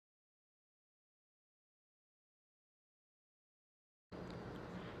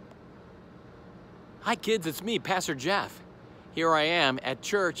Hi kids, it's me, Pastor Jeff. Here I am at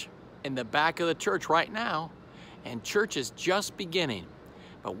church, in the back of the church right now, and church is just beginning.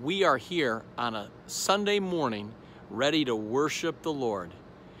 But we are here on a Sunday morning, ready to worship the Lord.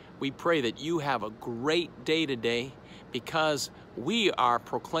 We pray that you have a great day today because we are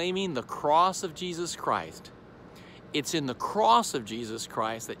proclaiming the cross of Jesus Christ. It's in the cross of Jesus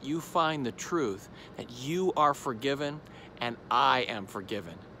Christ that you find the truth that you are forgiven and I am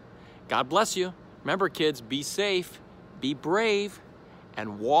forgiven. God bless you. Remember, kids, be safe, be brave,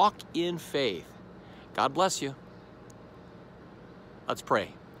 and walk in faith. God bless you. Let's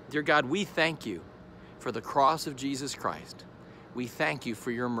pray. Dear God, we thank you for the cross of Jesus Christ. We thank you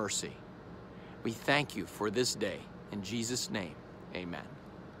for your mercy. We thank you for this day. In Jesus' name, amen.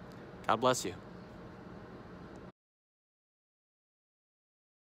 God bless you.